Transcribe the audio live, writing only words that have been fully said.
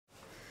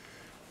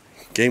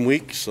game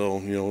week. So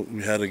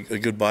we had a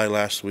good bye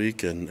last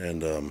week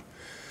and a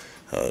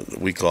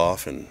week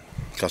off, and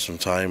got some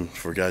time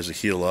for guys to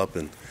heal up,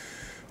 and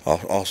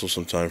also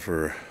some time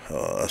for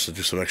us to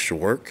do some extra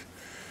work.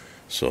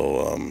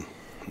 So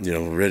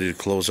we're ready to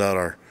close out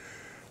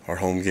our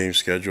home game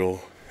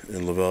schedule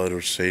in Lavelle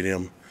Edwards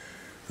Stadium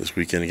this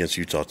weekend against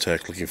Utah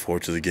Tech. Looking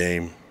forward to the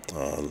game.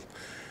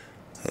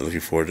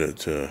 Looking forward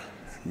to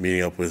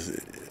meeting up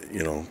with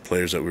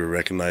players that we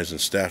recognize and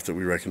staff that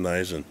we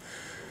recognize, and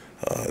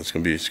it's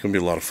gonna be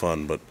a lot of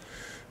fun. But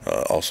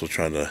also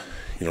trying to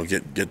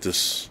get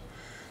this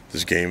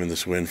game and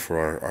this win for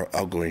our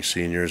outgoing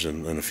seniors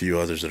and a few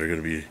others that are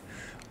going to be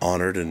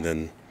honored, and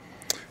then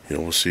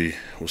we'll see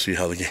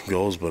how the game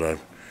goes. But I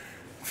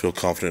feel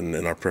confident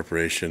in our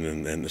preparation,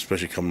 and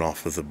especially coming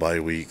off with the bye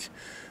week,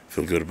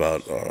 feel good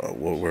about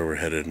where we're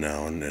headed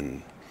now,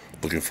 and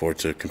looking forward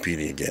to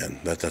competing again.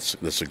 That's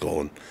the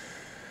goal. And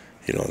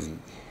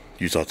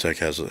Utah Tech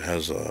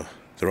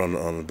they're on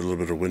a little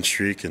bit of win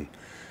streak and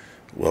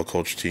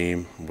well-coached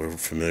team. We're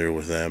familiar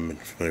with them and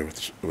familiar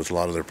with a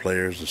lot of their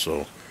players, and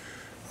so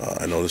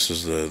I know this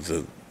is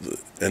the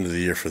end of the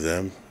year for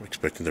them. We're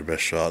expecting their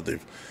best shot.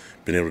 They've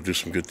been able to do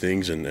some good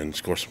things and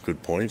score some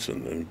good points,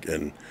 and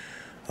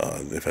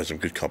they've had some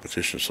good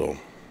competition. So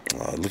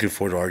looking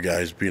forward to our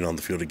guys being on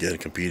the field again,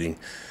 competing.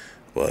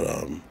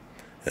 But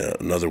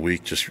another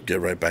week, just get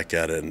right back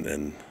at it,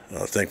 and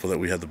thankful that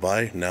we had the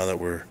bye. Now that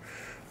we're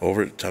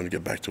over it, time to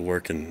get back to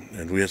work.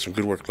 And we had some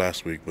good work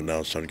last week, but now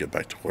it's time to get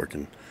back to work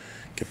and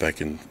get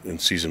back in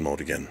season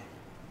mode again.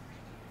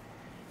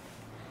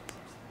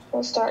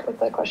 We'll start with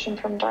the question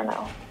from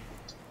Darnell.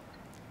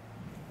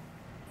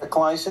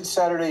 Kalani, since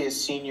Saturday is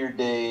senior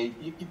day,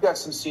 you've got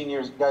some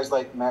seniors, guys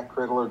like Matt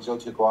Criddle or Joe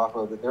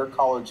Tukuafa, that their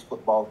college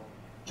football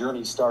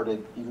journey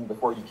started even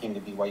before you came to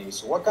BYU.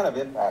 So what kind of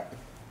impact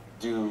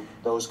do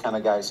those kind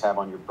of guys have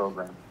on your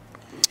program?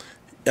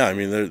 Yeah, I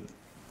mean, they're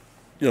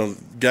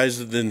guys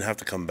that didn't have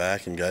to come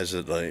back, and guys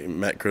that, like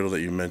Matt Criddle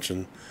that you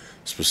mentioned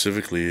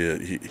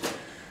specifically, he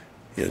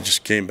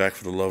just came back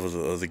for the love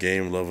of the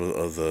game, love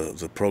of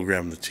the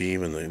program, the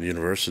team, and the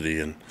university,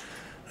 and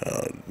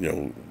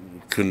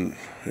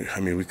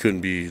we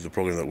couldn't be the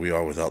program that we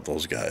are without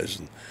those guys.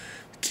 And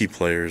key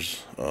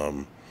players,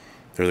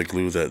 they're the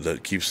glue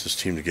that keeps this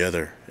team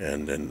together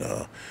and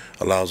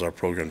allows our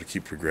program to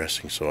keep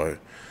progressing. So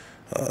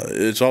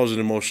it's always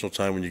an emotional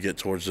time when you get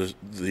towards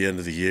the end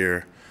of the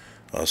year.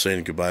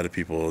 Saying goodbye to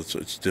people,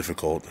 it's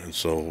difficult, and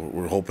so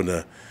we're hoping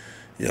to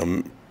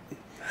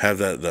have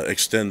that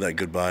extend that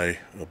goodbye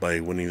by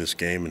winning this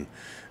game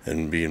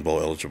and being bowl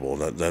eligible.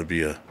 That'd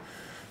be a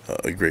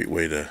great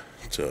way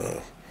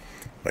to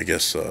I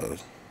guess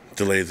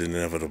delay the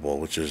inevitable,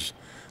 which is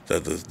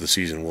that the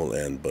season will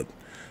end. But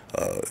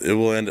it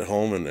will end at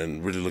home,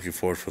 and really looking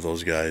forward for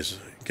those guys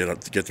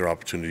get their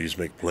opportunities,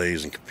 make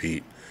plays, and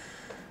compete.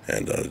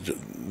 And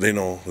they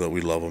know that we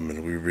love them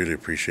and we really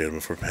appreciate them.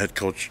 And for head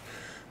coach,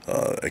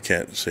 I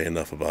can't say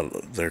enough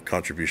about their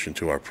contribution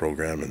to our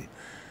program and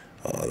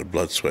the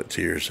blood, sweat,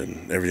 tears,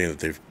 and everything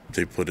that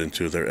they've put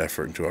into their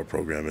effort into our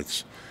program.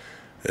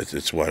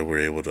 It's why we're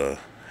able to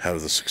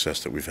have the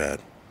success that we've had.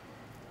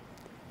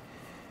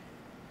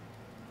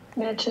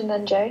 Mitch and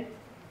then Jay.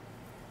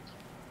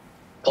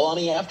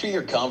 Kalani, after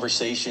your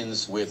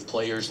conversations with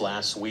players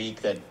last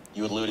week that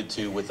you alluded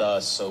to with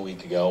us a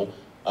week ago,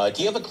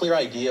 do you have a clear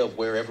idea of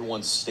where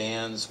everyone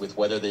stands with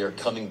whether they are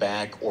coming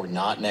back or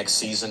not next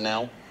season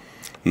now?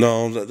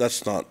 No,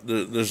 that's not.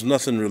 There's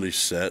nothing really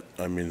set.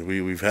 I mean,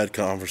 we've had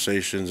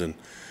conversations, and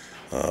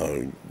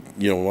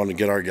want to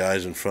get our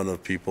guys in front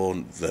of people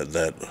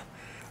that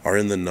are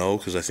in the know,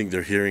 because I think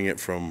they're hearing it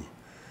from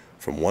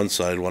one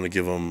side. Want to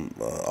give them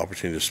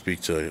opportunity to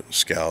speak to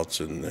scouts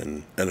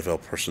and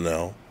NFL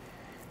personnel,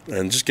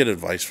 and just get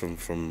advice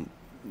from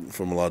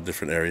a lot of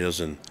different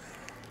areas. And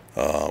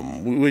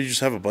we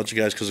just have a bunch of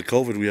guys, because of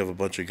COVID. We have a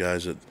bunch of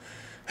guys that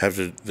have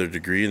their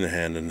degree in the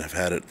hand and have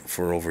had it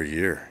for over a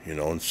year,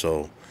 and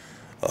so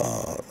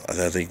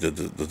I think that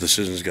the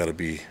decision's got to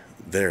be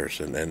theirs,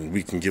 and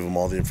we can give them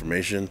all the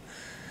information,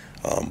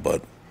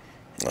 but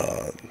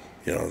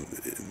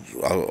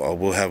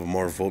we'll have a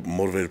more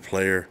motivated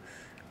player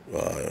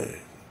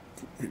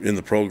in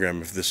the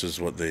program if this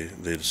is what they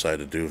decide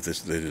to do, if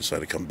they decide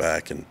to come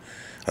back. And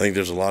I think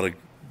there's a lot of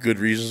good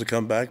reasons to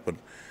come back, but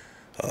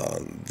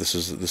this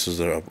is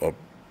a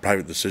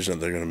private decision that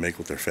they're going to make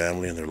with their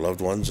family and their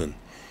loved ones, and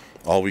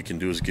all we can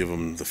do is give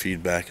them the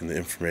feedback and the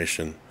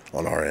information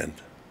on our end.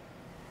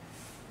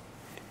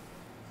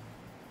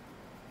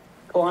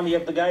 Kalani,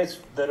 of the guys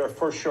that are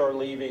for sure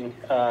leaving,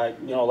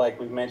 like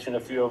we've mentioned a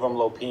few of them,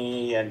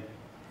 Lopini and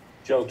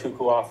Joe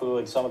Tukuafu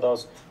and some of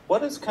those,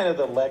 what is kind of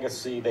the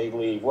legacy they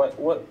leave?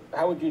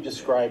 How would you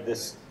describe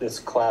this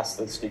class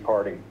that's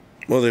departing?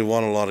 Well, they've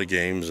won a lot of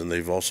games, and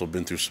they've also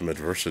been through some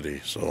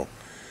adversity. So,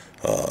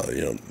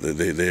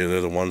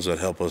 they're the ones that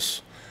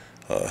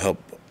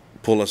help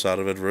pull us out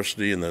of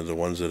adversity, and they're the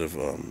ones that have,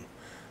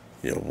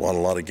 won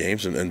a lot of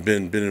games and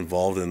been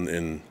involved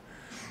in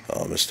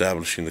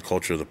establishing the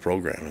culture of the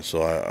program. And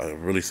so I'm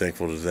really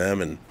thankful to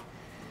them, and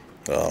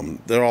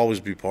they'll always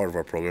be part of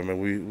our program,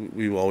 and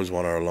we always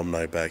want our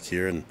alumni back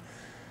here, and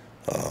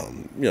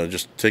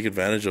just take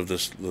advantage of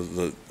this.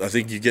 I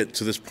think you get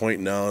to this point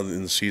now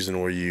in the season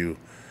where you're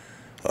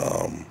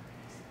going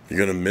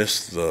to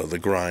miss the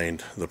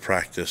grind, the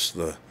practice,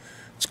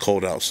 it's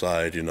cold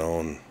outside, and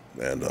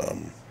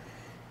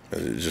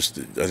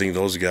I think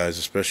those guys,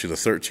 especially the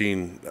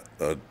 13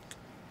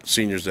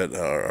 seniors that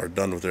are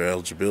done with their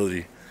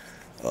eligibility,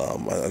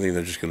 I think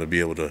they're just going to be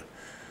able to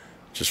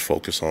just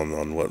focus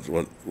on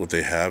what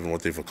they have and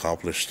what they've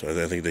accomplished.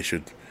 I think they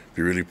should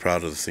be really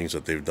proud of the things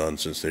that they've done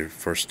since they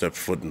first stepped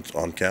foot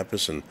on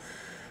campus, and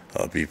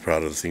be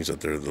proud of the things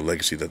the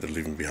legacy that they're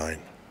leaving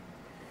behind.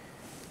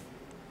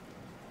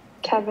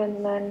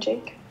 Kevin and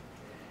Jake.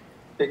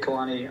 Hey,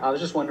 Kalani, I was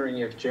just wondering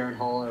if Jaron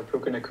Hall or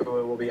Puka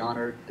Nakua will be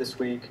honored this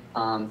week,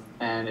 and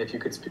if you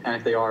could, and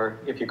if they are,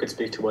 if you could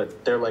speak to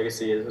what their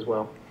legacy is as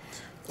well.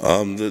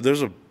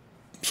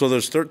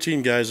 There's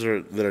 13 guys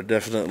that are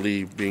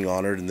definitely being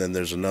honored, and then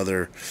there's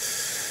another,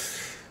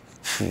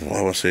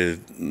 I want to say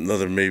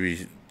another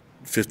maybe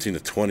 15 to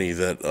 20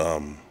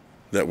 that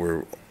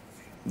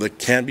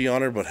can be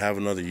honored but have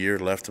another year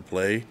left to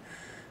play,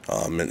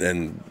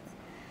 and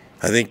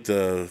I think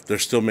they're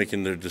still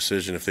making their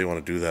decision if they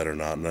want to do that or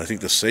not. And I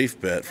think the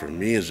safe bet for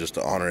me is just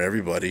to honor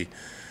everybody,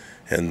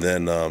 and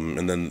then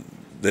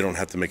they don't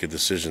have to make a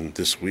decision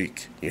this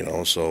week,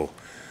 So,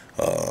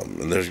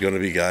 and there's going to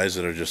be guys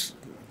that are just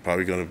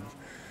probably going to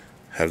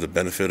have the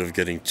benefit of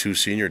getting 2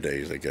 senior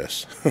days, I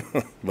guess.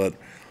 But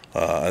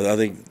I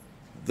think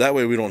that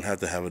way we don't have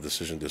to have a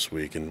decision this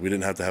week, and we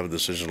didn't have to have a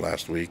decision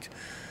last week.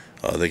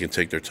 They can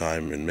take their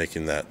time in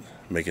making that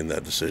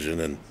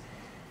decision, and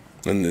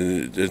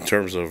in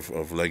terms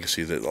of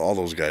legacy, that all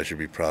those guys should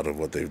be proud of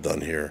what they've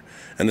done here.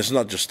 And it's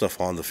not just stuff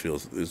on the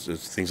field; it's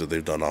things that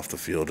they've done off the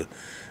field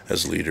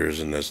as leaders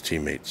and as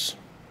teammates.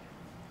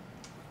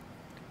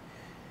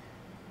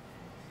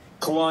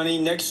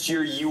 Kalani, next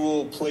year you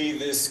will play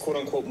this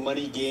quote-unquote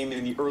money game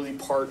in the early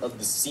part of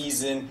the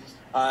season.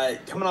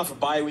 Coming off a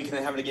bye week and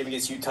then having a game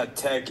against Utah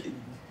Tech,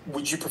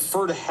 would you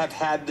prefer to have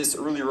had this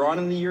earlier on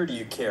in the year, or do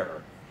you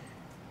care?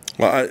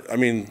 Well, I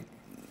mean,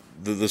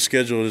 the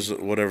schedule is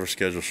whatever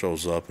schedule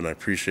shows up, and I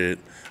appreciate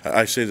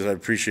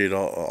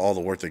all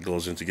the work that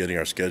goes into getting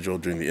our schedule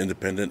during the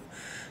independent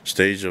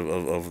stage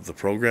of the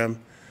program.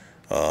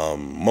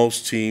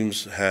 Most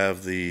teams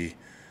have the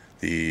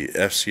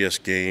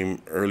FCS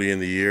game early in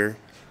the year,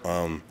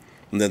 and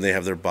then they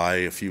have their bye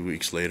a few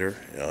weeks later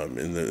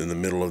in the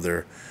middle of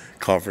their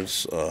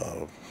conference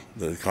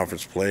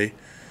play.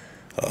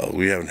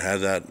 We haven't had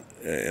that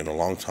in a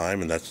long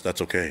time, and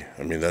that's okay.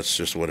 I mean, that's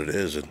just what it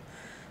is. And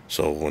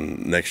so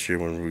next year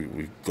when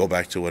we go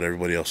back to what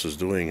everybody else is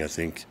doing, I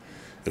think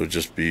it would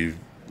just be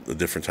a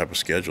different type of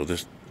schedule.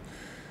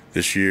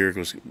 This year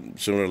was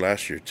similar to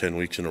last year, 10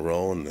 weeks in a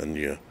row, and then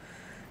you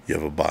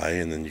have a bye,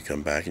 and then you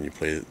come back and you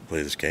play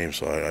this game.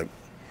 So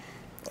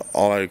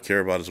all I care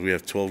about is we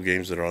have 12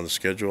 games that are on the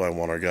schedule. I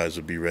want our guys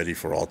to be ready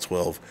for all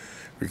 12,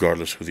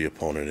 regardless who the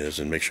opponent is,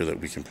 and make sure that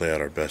we can play out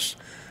our best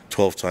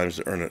 12 times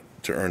to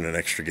earn an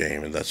extra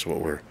game, and that's what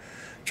we're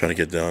trying to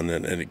get done.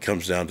 And it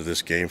comes down to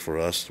this game for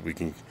us. We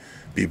can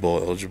be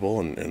bowl eligible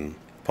and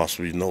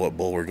possibly know what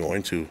bowl we're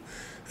going to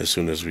as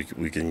soon as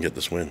we can get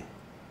this win.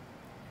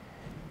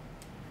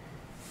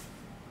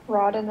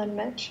 Rod and then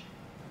Mitch.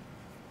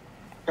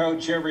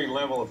 Coach, every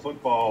level of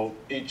football,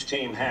 each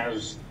team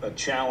has a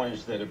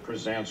challenge that it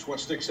presents. What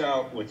sticks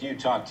out with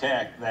Utah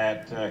Tech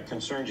that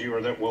concerns you,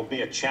 or that will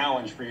be a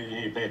challenge for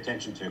you to pay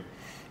attention to?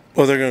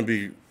 Well, they're going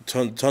to be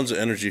tons of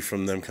energy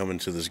from them coming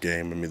to this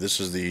game. I mean, this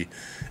is the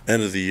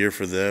end of the year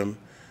for them.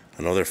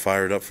 I know they're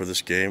fired up for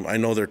this game. I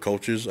know their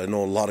coaches. I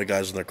know a lot of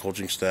guys on their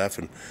coaching staff,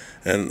 and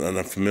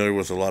I'm familiar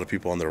with a lot of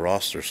people on their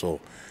roster. So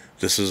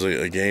this is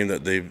a game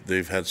that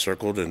they've had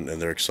circled, and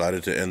they're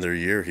excited to end their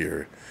year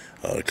here,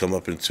 to come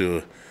up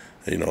into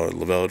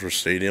LaVell Edwards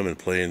Stadium and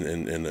play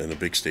in a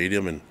big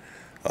stadium. And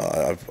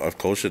I've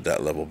coached at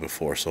that level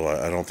before, so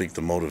I don't think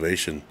the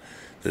motivation,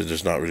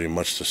 there's not really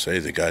much to say.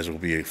 The guys will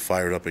be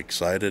fired up,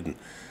 excited,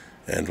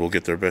 and we'll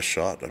get their best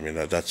shot. I mean,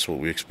 that's what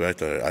we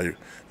expect.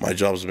 My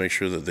job is to make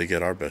sure that they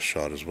get our best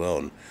shot as well.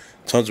 And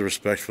tons of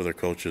respect for their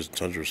coaches,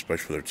 tons of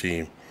respect for their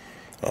team.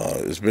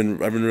 I've been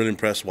really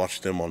impressed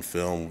watching them on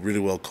film. Really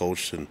well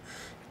coached and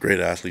great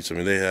athletes. I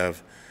mean,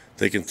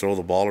 they can throw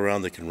the ball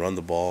around, they can run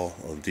the ball.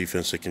 On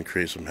defense, they can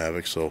create some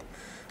havoc. So,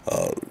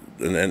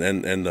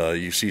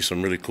 you see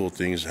some really cool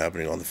things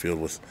happening on the field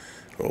with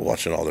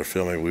watching all their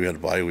film. I mean, we had a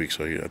bye week,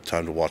 so you had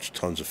time to watch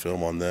tons of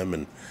film on them.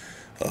 And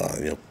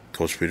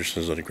Coach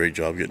Peterson's done a great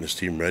job getting his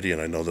team ready, and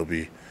I know they'll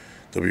be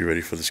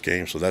ready for this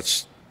game. So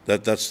that's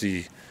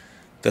the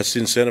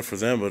incentive for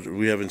them, but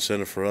we have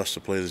incentive for us to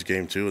play this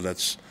game too, and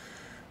that's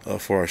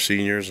for our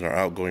seniors and our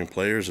outgoing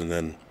players, and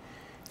then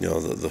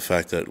the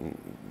fact that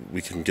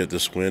we can get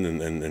this win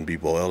and be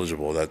bowl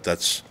eligible.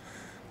 That's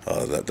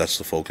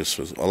the focus.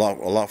 A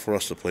lot for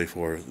us to play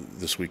for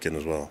this weekend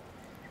as well.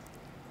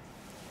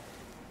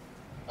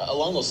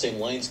 Along those same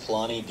lines,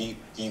 Kalani, do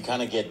you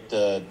kind of get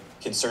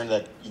concern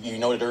that you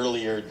noted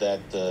earlier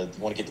that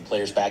you want to get the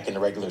players back into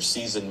regular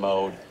season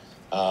mode.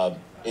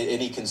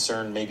 Any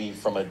concern maybe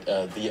from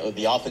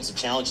the offensive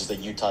challenges that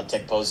Utah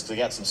Tech poses? They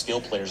got some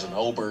skill players in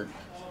Hobart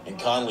and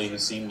Conley who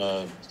seem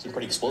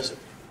pretty explosive.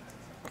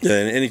 Yeah,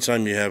 and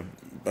anytime you have,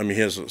 I mean,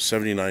 he has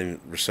 79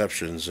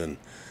 receptions, and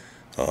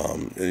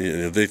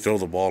they throw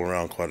the ball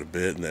around quite a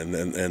bit,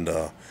 and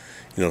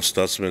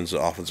Stutzman's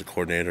the offensive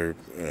coordinator,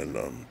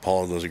 and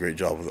Paul does a great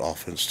job with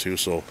offense too.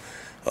 So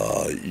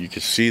you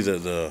can see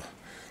that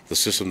the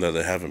system that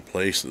they have in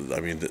place. I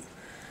mean,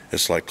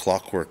 it's like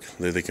clockwork.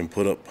 They can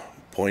put up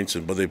points,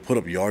 but they put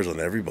up yards on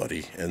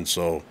everybody, and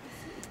so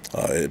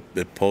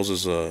it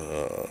poses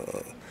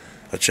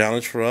a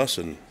challenge for us,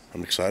 and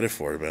I'm excited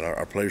for it, man.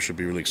 Our players should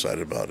be really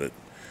excited about it.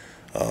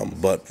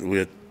 But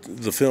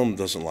the film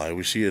doesn't lie.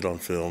 We see it on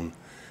film.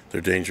 They're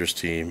a dangerous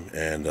team,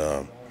 and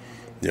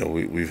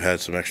we've had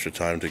some extra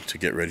time to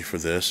get ready for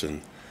this,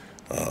 and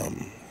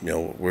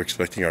we're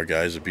expecting our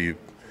guys to be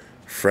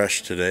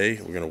fresh today.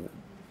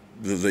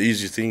 The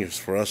easy thing is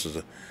for us is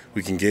that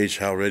we can gauge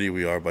how ready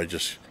we are by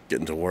just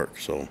getting to work.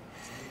 So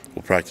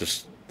we'll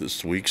practice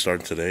this week,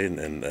 starting today,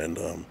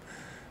 and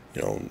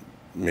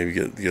maybe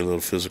get a little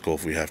physical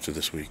if we have to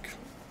this week.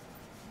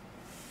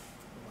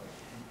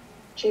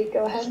 Jake,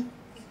 go ahead.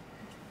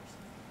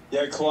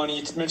 Yeah, Kalani,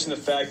 you mentioned the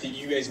fact that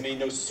you guys may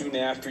know soon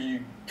after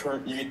you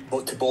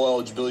get to bowl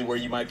eligibility where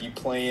you might be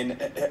playing.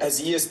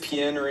 Has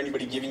ESPN or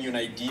anybody given you an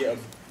idea of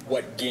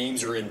what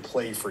games are in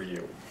play for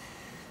you?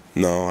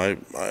 No, I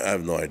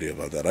have no idea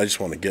about that. I just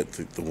want to get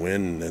the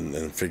win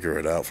and figure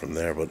it out from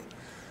there. But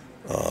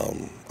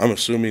I'm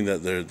assuming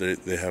that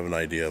they have an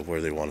idea of where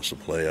they want us to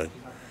play.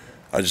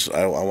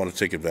 I want to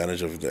take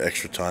advantage of the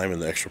extra time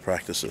and the extra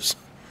practices.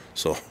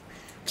 So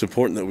it's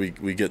important that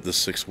we get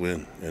this 6th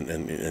win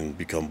and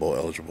become bowl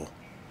eligible.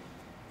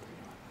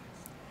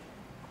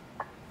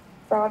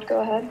 Rod, go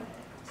ahead.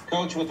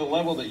 Coach, with the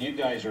level that you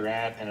guys are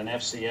at and an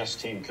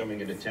FCS team coming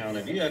into town,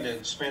 have you had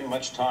to spend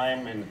much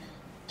time in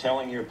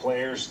telling your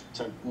players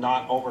to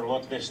not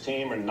overlook this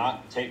team and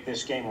not take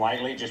this game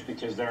lightly just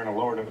because they're in a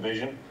lower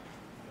division?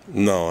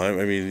 No,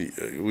 I mean,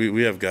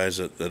 we have guys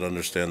that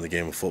understand the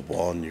game of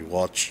football, and you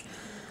watch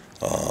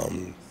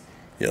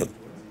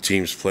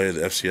teams play at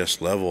the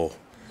FCS level.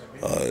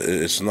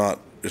 It's not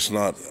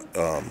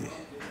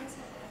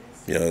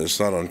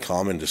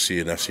uncommon to see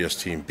an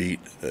FCS team beat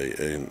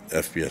an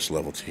FBS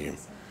level team.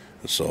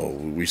 And so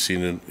we've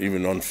seen it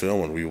even on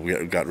film when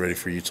we got ready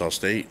for Utah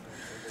State,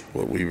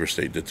 what Weber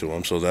State did to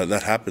them. So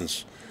that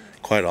happens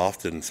quite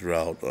often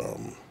throughout,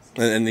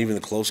 and even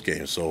the close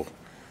games. So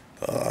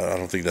I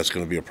don't think that's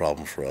going to be a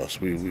problem for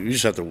us. We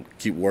just have to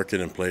keep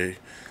working and play,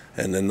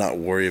 and then not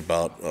worry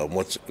about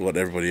what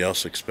everybody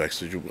else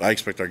expects. I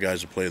expect our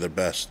guys to play their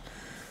best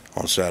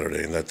on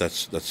Saturday, and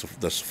that's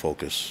the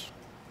focus.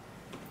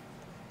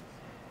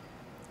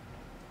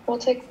 We'll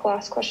take the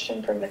last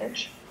question from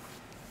Mitch.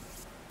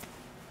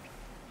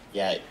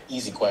 Yeah,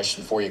 easy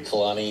question for you,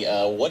 Kalani.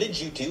 What did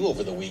you do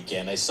over the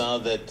weekend? I saw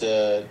that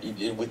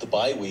with the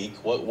bye week,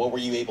 what were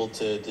you able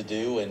to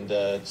do, and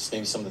just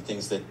maybe some of the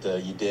things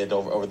that you did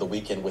over the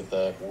weekend with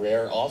a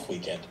rare off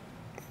weekend?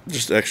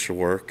 Just extra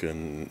work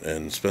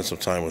and spend some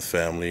time with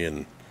family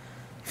and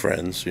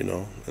friends,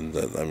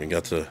 and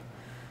got to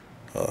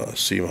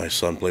see my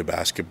son play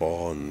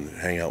basketball and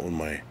hang out with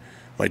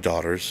my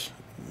daughters,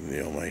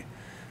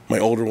 my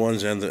older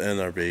ones and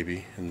our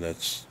baby, and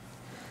that's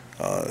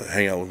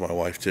hang out with my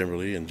wife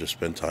Timberly and just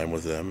spend time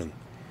with them. And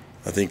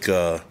I think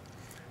it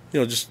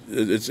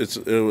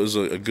was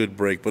a good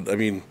break. But I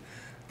mean,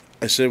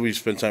 I said we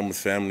spent time with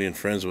family and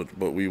friends,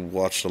 but we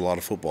watched a lot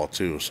of football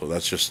too. So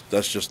that's just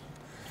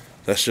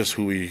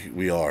who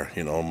we are.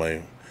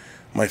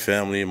 My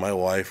family and my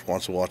wife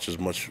wants to watch as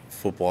much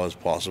football as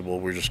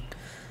possible.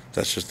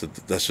 That's just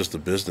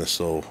the business.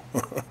 So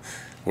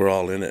we're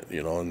all in it,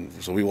 And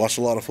so we watched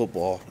a lot of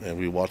football,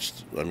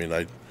 and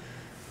I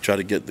try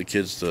to get the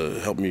kids to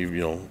help me,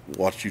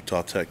 watch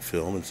Utah Tech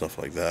film and stuff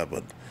like that.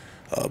 But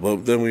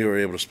then we were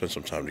able to spend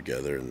some time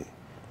together,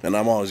 and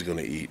I'm always going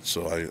to eat,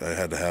 so I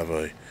had to have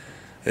a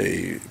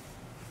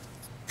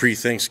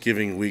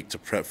pre-Thanksgiving week to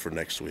prep for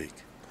next week.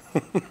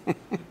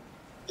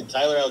 Did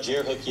Tyler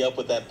Algier hook you up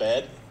with that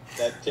bed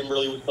that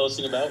Timberly was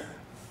posting about?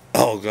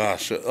 Oh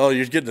gosh! Oh,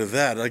 you're getting to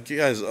that, like you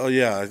guys. Oh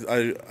yeah,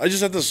 I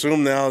just have to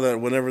assume now that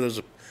whenever there's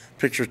a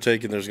picture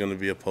taken, there's going to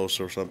be a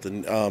post or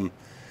something.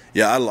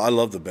 Yeah, I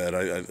love the bed.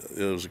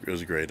 It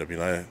was great. I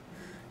mean, I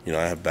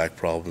have back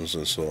problems,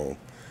 and so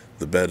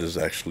the bed is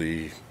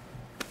actually,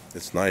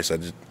 it's nice.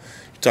 You're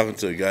talking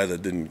to a guy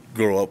that didn't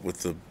grow up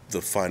with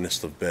the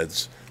finest of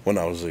beds when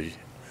I was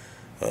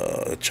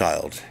a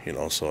child,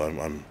 So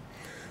I'm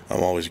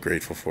always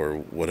grateful for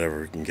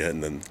whatever we can get,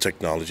 and then the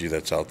technology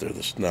that's out there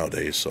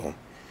nowadays. So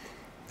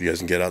if you guys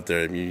can get out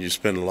there, I mean, you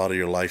spend a lot of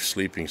your life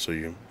sleeping, so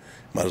you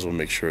might as well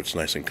make sure it's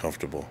nice and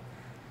comfortable.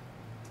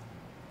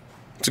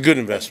 It's a good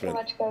investment.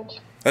 Thanks so much, Coach.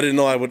 I didn't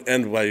know I would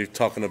end by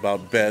talking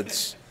about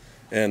beds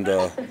and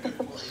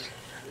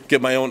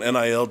get my own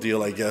NIL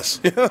deal, I guess.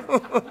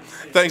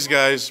 Thanks,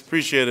 guys.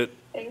 Appreciate it.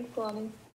 Thanks, Kalani.